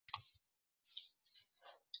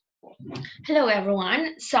Hello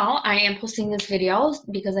everyone. So I am posting this video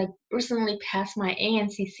because I recently passed my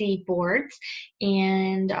ANCC boards,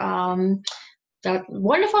 and the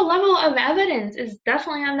wonderful level of evidence is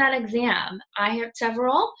definitely on that exam. I have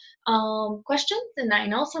several questions, and I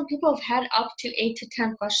know some people have had up to 8 to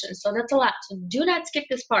 10 questions, so that's a lot. So do not skip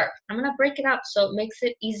this part. I'm going to break it up so it makes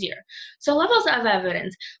it easier. So levels of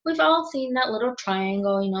evidence. We've all seen that little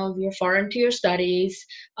triangle, if you're far into your studies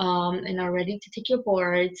and are ready to take your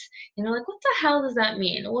boards, like what the hell does that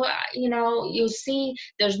mean? Well, you'll see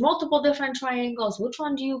there's multiple different triangles. Which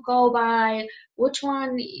one do you go by? Which one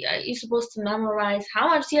are you supposed to memorize? How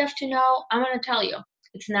much do you have to know? I'm going to tell you.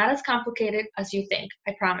 It's not as complicated as you think.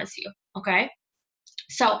 I promise you. Okay?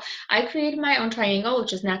 So I created my own triangle,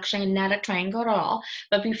 which is actually not a triangle at all.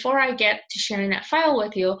 But before I get to sharing that file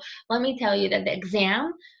with you, let me tell you that the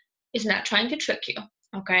exam is not trying to trick you.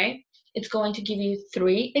 Okay? It's going to give you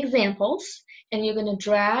 3 examples, and you're going to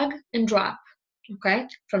drag and drop. Okay?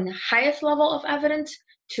 From the highest level of evidence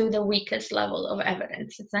to the weakest level of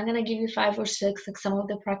evidence. It's not going to give you 5 or 6 like some of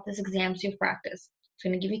the practice exams you've practiced. It's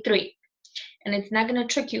going to give you 3. And it's not going to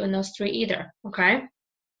trick you in those 3 either, okay?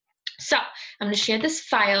 So I'm going to share this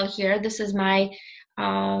file here. This is my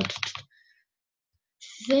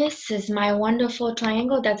wonderful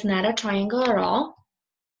triangle. That's not a triangle at all.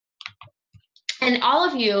 And all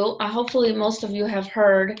of you, hopefully most of you have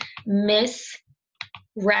heard Miss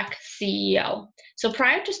Rec CEO. So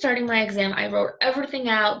prior to starting my exam, I wrote everything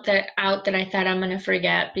out that I thought I'm going to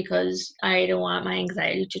forget because I don't want my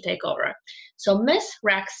anxiety to take over. So Miss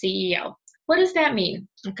Rec CEO, what does that mean?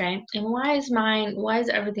 Okay, and why does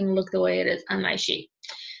everything look the way it is on my sheet?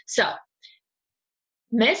 So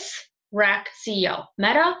Miss Rec CEO,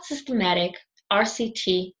 meta, systematic,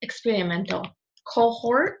 RCT, experimental,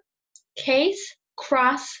 cohort, case,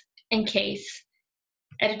 cross, and case,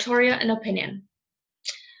 editorial, and opinion.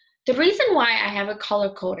 The reason why I have it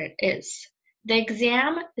color-coded is the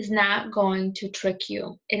exam is not going to trick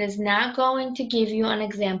you. It is not going to give you an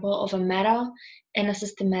example of a meta and a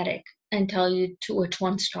systematic and tell you to which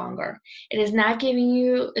one's stronger. It is not going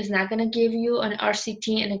to give you an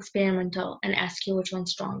RCT and experimental and ask you which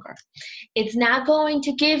one's stronger. It's not going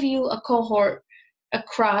to give you a cohort, a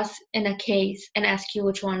cross, and a case and ask you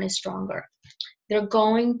which one is stronger. They're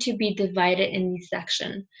going to be divided in these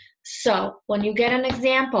sections. So when you get an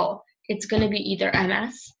example, it's going to be either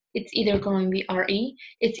MS, it's either going to be RE,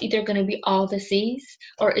 it's either going to be all the Cs,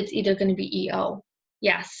 or it's either going to be EO.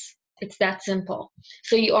 Yes, it's that simple.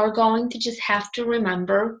 So you are going to just have to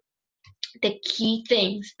remember the key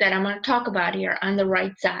things that I'm going to talk about here on the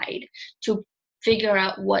right side to figure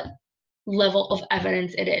out what level of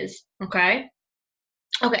evidence it is, okay?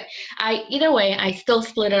 Okay, either way, I still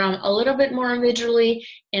split it on a little bit more individually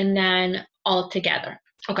and then all together.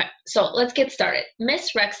 Okay, so let's get started.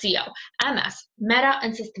 Miss Rec CEO, MS, meta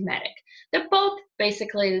and systematic. They're both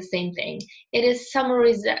basically the same thing. It is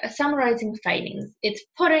summarizing findings. It's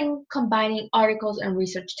combining articles and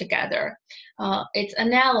research together. It's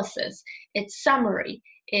analysis. It's summary.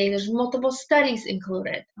 There's multiple studies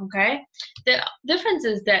included, okay? The difference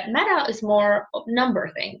is that meta is more number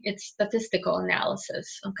thing. It's statistical analysis,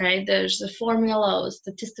 okay? There's a formula,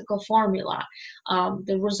 statistical formula.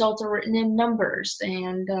 The results are written in numbers,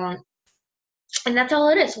 and that's all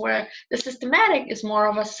it is, where the systematic is more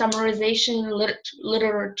of a summarization,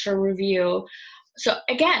 literature review. So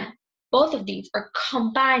again, both of these are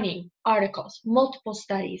combining articles, multiple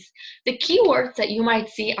studies. The keywords that you might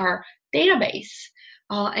see are database.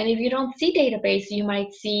 And if you don't see database, you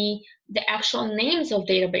might see the actual names of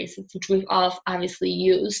databases, which we've all obviously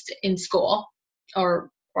used in school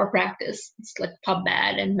or practice. It's like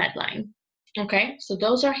PubMed and Medline. Okay, so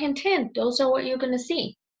those are hint. Those are what you're going to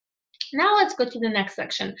see. Now let's go to the next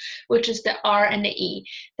section, which is the R and the E.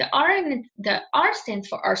 The R stands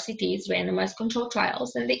for RCTs, randomized controlled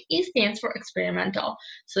trials, and the E stands for experimental.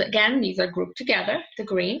 So again, these are grouped together, the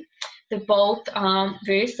green. They're both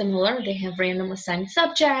very similar. They have random assigned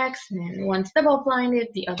subjects, and one's double-blinded,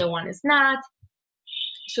 the other one is not.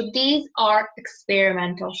 So these are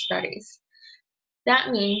experimental studies. That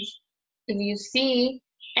means if you see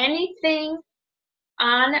anything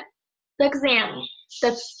on the exam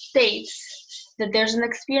that states that there's an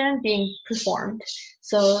experiment being performed,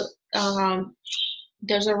 so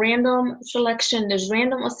there's a random selection, there's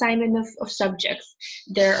random assignment of subjects,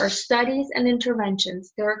 there are studies and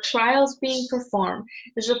interventions, there are trials being performed,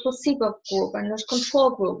 there's a placebo group, and there's control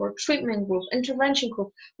group, or treatment group, intervention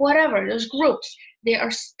group, whatever, there's groups. They are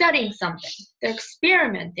studying something, they're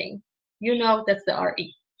experimenting. You know that's the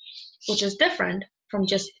RE, which is different from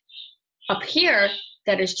just up here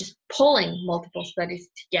that is just pulling multiple studies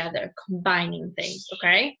together, combining things,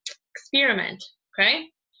 okay? experiment, okay?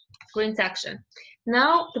 Green section.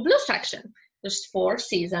 Now the blue section. There's 4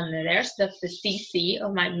 C's under there, so that's the CC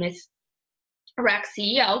of my Miss Rec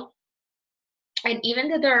CEO. And even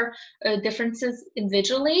though there are differences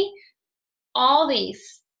individually, all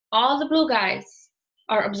the blue guys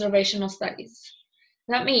are observational studies.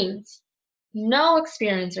 That means no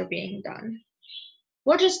experiments are being done.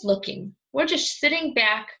 We're just looking. We're just sitting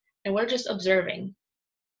back and we're just observing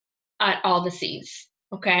at all the C's,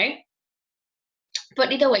 okay?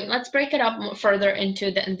 But either way, let's break it up further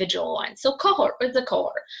into the individual ones. So cohort, what's a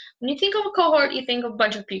cohort? When you think of a cohort, you think of a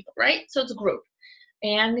bunch of people, right? So it's a group.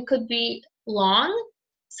 And it could be long,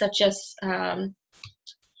 such as,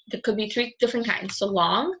 there could be 3 different kinds. So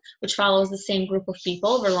long, which follows the same group of people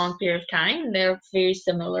over a long period of time. They're very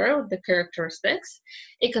similar with the characteristics.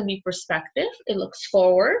 It can be perspective, it looks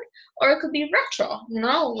forward, or it could be retro,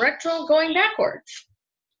 retro going backwards.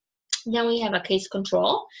 Then we have a case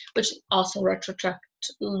control, which is also retrospective.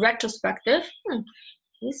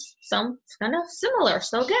 It's kind of similar.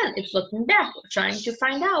 So again, it's looking back. We're trying to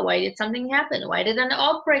find out, why did something happen? Why did an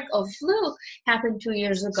outbreak of flu happen 2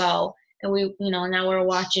 years ago? And we, now we're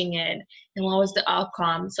watching it. And what was the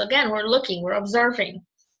outcome? So again, we're looking, we're observing.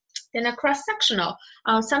 Then a cross-sectional.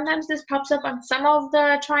 Sometimes this pops up on some of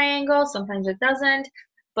the triangles, sometimes it doesn't,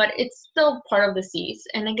 but it's still part of the C's.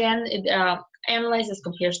 And again, it analyzes,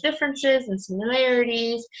 compares differences and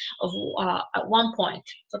similarities of at one point.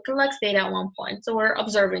 So it collects data at one point. So we're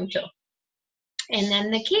observing too. And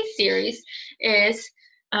then the case series is,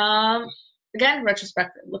 again,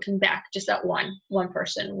 retrospective, looking back just at one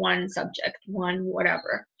person, one subject, one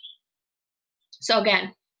whatever. So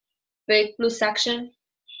again, big blue section,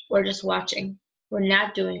 we're just watching. We're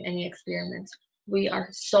not doing any experiments. We are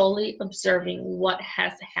solely observing what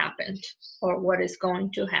has happened or what is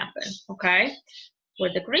going to happen, okay? For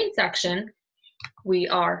the green section, we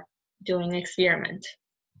are doing an experiment.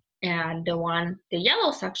 And the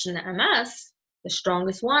yellow section, the MS, the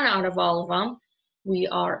strongest one out of all of them, we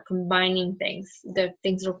are combining things. The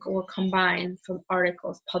things were combined from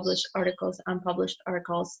articles, published articles, unpublished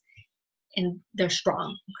articles, and they're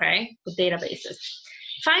strong, okay, with databases.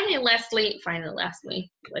 Finally, lastly,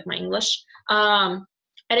 like my English,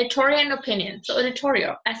 editorial and opinion. So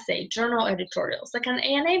editorial, essay, journal editorials, like an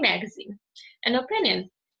ANA magazine. An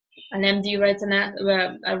opinion, an MD writes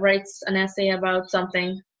an essay about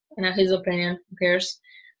something, his opinion, who cares?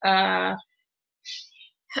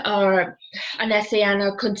 Or an essay on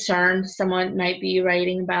a concern someone might be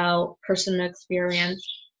writing about, personal experience.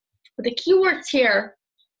 But the keywords here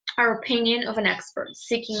are opinion of an expert,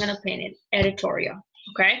 seeking an opinion, editorial,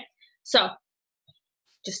 okay? So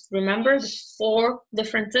just remember the 4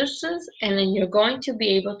 differences, and then you're going to be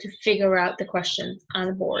able to figure out the questions on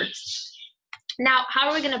the boards. Now, how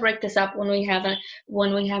are we going to break this up when we have a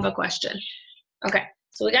question? Okay,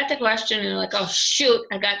 so we got the question, and you're like, oh shoot,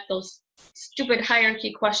 I got those stupid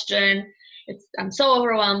hierarchy question. I'm so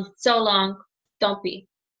overwhelmed, so long. Don't be.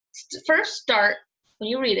 First, start. When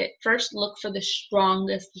you read it, first look for the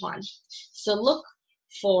strongest one. So look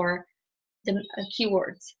for the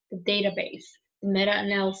keywords, the database, the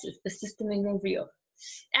meta-analysis, the systemic review.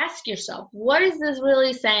 Ask yourself, what is this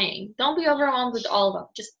really saying? Don't be overwhelmed with all of them.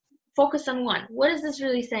 Just focus on one. What is this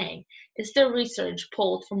really saying? Is there research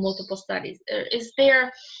pulled from multiple studies? Is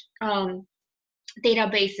there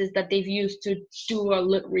databases that they've used to do a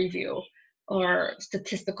lit review or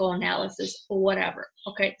statistical analysis or whatever?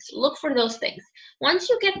 Okay, so look for those things. Once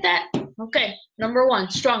you get that, okay, number 1,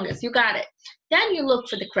 strongest, you got it. Then you look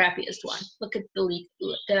for the crappiest one. Look at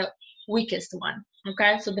the weakest one,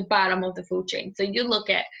 okay? So the bottom of the food chain. So you look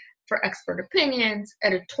at for expert opinions,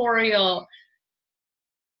 editorial,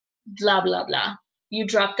 blah, blah, blah. You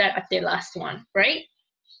drop that at the last one, right?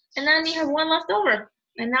 And then you have one left over,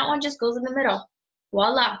 and that one just goes in the middle.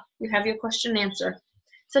 Voila, you have your question answer.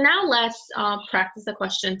 So now let's practice the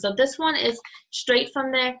question. So this one is straight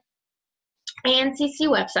from the ANCC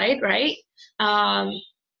website, right?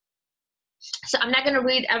 So I'm not going to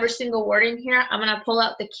read every single word in here. I'm going to pull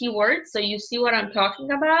out the keywords so you see what I'm talking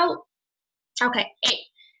about. Okay, A.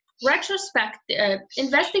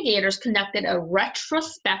 Investigators conducted a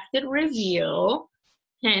retrospective review.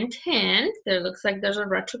 Hint, hint. There looks like there's a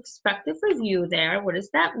retrospective review there. What does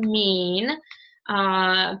that mean?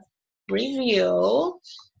 Review.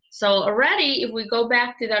 So already, if we go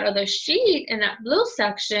back to that other sheet in that blue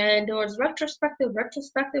section, there was retrospective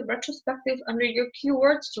under your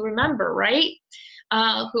keywords to remember, right?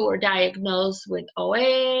 Who were diagnosed with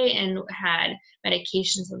OA and had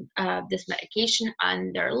medications, this medication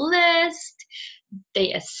on their list.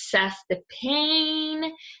 They assessed the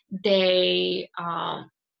pain. They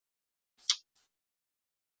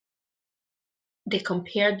They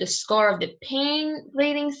compared the score of the pain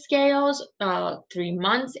rating scales 3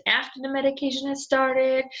 months after the medication has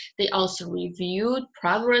started. They also reviewed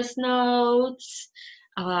progress notes.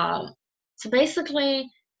 So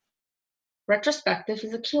basically, retrospective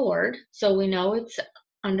is a keyword, so we know it's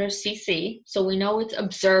under CC, so we know it's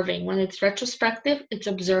observing. When it's retrospective, it's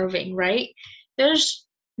observing, right? There's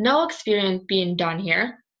no experiment being done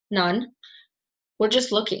here, none. We're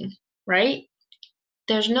just looking, right?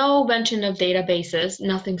 There's no mention of databases,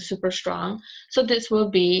 nothing super strong. So this will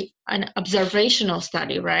be an observational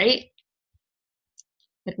study, right?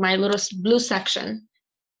 Like my little blue section,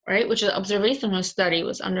 right? Which is observational study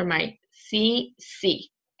was under my CC.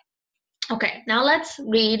 Okay, now let's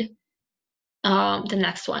read the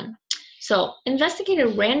next one. So investigator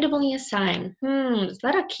randomly assigned. Is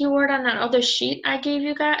that a keyword on that other sheet I gave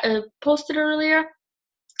you guys, posted earlier?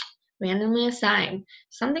 Randomly assigned.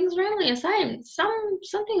 Something's randomly assigned.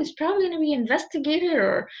 Something's probably going to be investigated,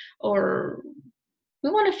 or we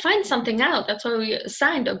want to find something out. That's why we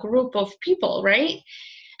assigned a group of people, right?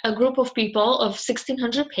 A group of people of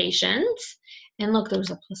 1,600 patients. And look,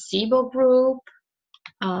 there's a placebo group.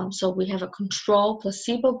 So we have a control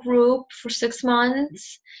placebo group for 6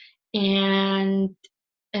 months, and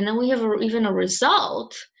then we have even a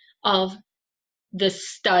result of this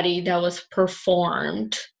study that was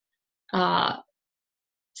performed.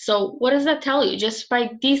 So what does that tell you? Just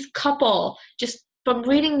by these couple, just from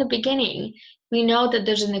reading the beginning, we know that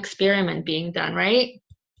there's an experiment being done, right?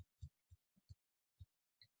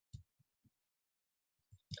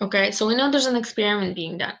 Okay, so we know there's an experiment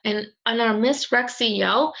being done. And on our Miss Rec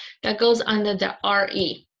CEO, that goes under the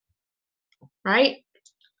RE, right?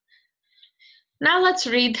 Now let's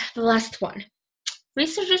read the last one.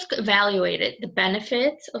 Researchers evaluated the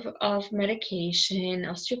benefits of medication,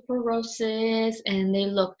 osteoporosis, and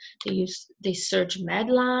they search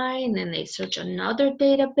Medline, and they search another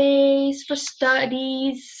database for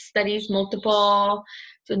studies multiple,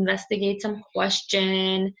 to investigate some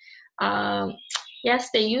question.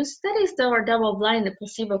 Yes, they use studies that are double-blind,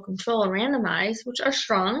 placebo-controlled, and randomized, which are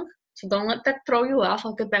strong. So don't let that throw you off.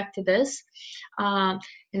 I'll get back to this. And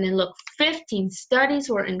then look, 15 studies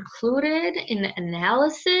were included in the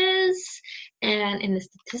analysis and in the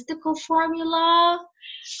statistical formula.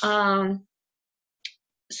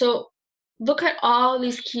 So look at all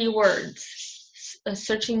these keywords.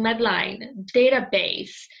 Searching Medline,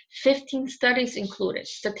 database, 15 studies included,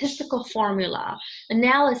 statistical formula,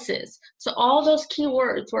 analysis. So all those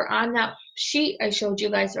keywords were on that sheet I showed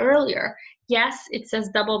you guys earlier. Yes, it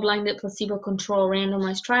says double-blinded placebo-controlled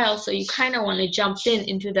randomized trial, so you kind of want to jump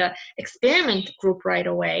into the experiment group right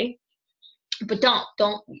away. But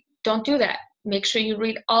don't do that. Make sure you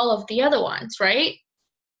read all of the other ones, right?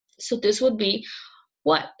 So this would be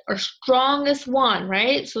what? Our strongest one,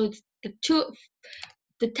 right? So it's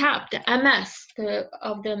the top, the MS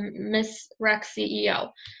of the Miss Rec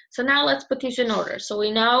CEO. So now let's put these in order. So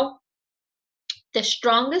we know the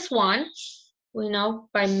strongest one, we know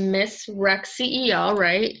by Miss Rec CEO,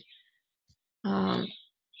 right?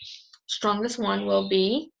 Strongest one will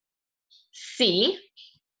be C,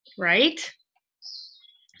 right?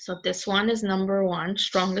 So this one is number one,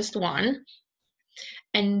 strongest one.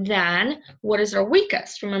 And then what is our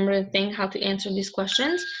weakest? Remember the thing, how to answer these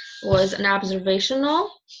questions was an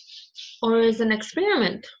observational or is an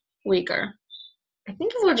experiment weaker? I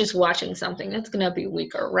think if we're just watching something, it's gonna be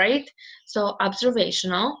weaker, right? So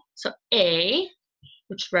observational, so A,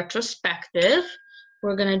 which retrospective,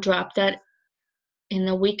 we're gonna drop that in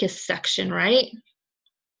the weakest section, right?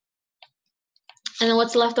 And then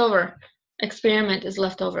what's left over? Experiment is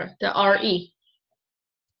left over, the RE.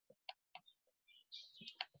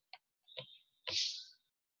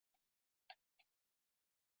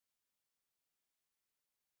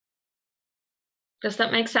 Does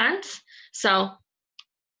that make sense? So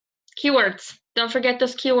keywords, don't forget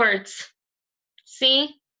those keywords.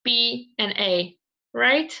 C, B, and A,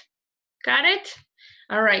 right? Got it?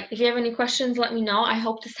 All right, if you have any questions, let me know. I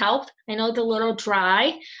hope this helped. I know it's a little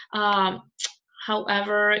dry.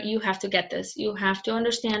 However, you have to get this. You have to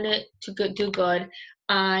understand it to do good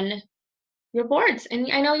on your boards.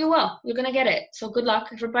 And I know you will. You're going to get it. So good luck,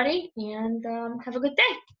 everybody, and have a good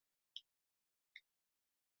day.